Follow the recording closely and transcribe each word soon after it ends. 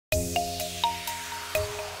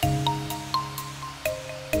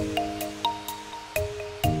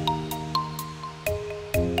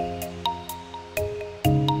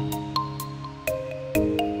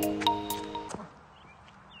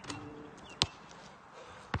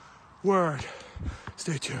Word.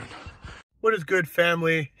 Stay tuned. What is good,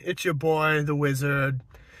 family? It's your boy, the Wizard.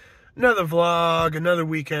 Another vlog, another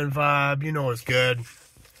weekend vibe. You know what's good.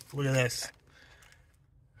 Look at this.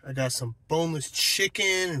 I got some boneless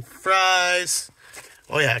chicken and fries.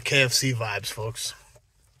 Oh yeah, KFC vibes, folks.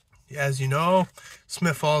 As you know,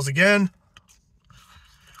 Smith Falls again.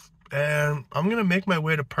 And I'm going to make my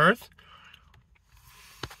way to Perth.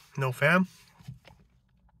 No fam.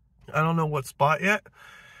 I don't know what spot yet,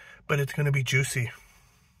 but it's going to be juicy.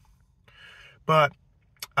 But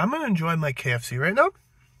I'm going to enjoy my KFC right now.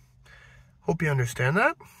 Hope you understand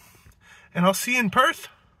that. And I'll see you in Perth.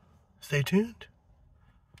 Stay tuned.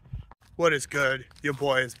 What is good? Your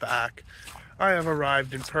boy is back. I have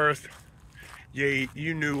arrived in Perth. Yay,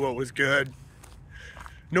 you knew what was good.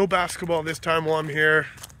 No basketball this time while I'm here.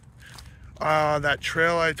 That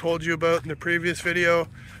trail I told you about in the previous video,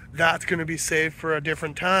 that's going to be saved for a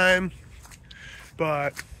different time.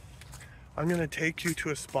 But I'm going to take you to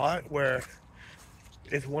a spot where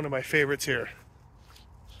it's one of my favorites here.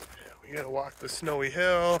 We got to walk the snowy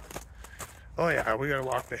hill. Oh yeah, we got to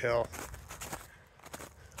walk the hill.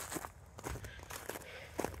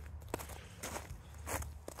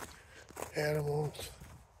 Animals.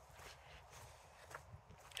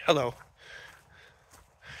 Hello.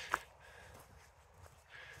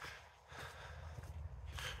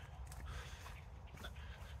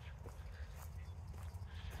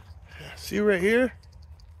 See right here?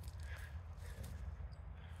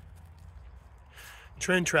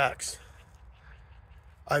 Train tracks.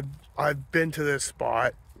 I've been to this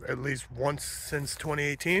spot at least once since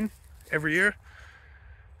 2018, every year.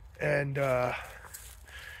 And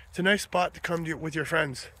it's a nice spot to come to with your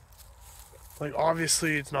friends. Like,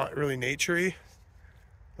 obviously it's not really naturey.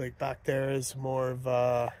 Like, back there is more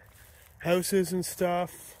of houses and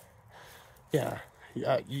stuff. Yeah,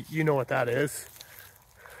 you know what that is.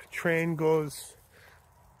 Train goes,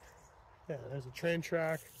 yeah, there's a train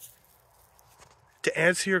track. To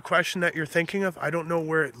answer your question that you're thinking of, I don't know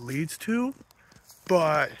where it leads to,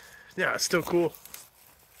 but yeah, it's still cool.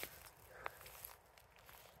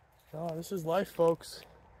 Oh, this is life, folks.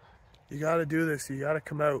 You gotta do this. You gotta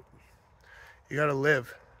come out. You gotta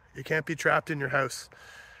live. You can't be trapped in your house,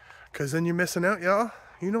 because then you're missing out, y'all.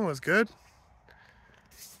 You know what's good.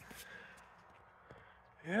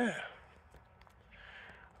 Yeah.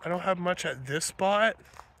 I don't have much at this spot.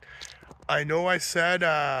 I know I said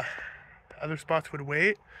other spots would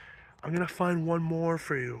wait. I'm gonna find one more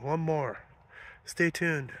for you. One more. Stay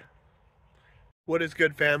tuned. What is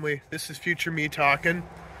good, family? This is future me talking.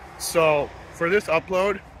 So for this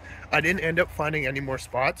upload, I didn't end up finding any more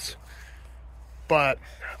spots, but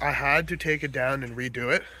I had to take it down and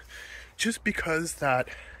redo it just because that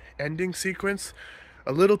ending sequence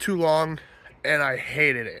a little too long and I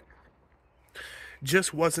hated it.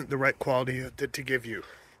 Just wasn't the right quality to give you.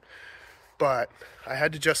 But I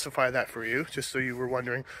had to justify that for you, just so you were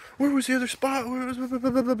wondering, where was the other spot? Where was blah, blah,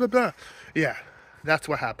 blah, blah, blah, blah. Yeah, that's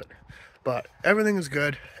what happened. But everything is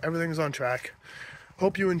good. Everything is on track.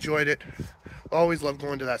 Hope you enjoyed it. Always love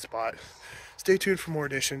going to that spot. Stay tuned for more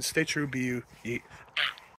editions. Stay true, be you. Yeet.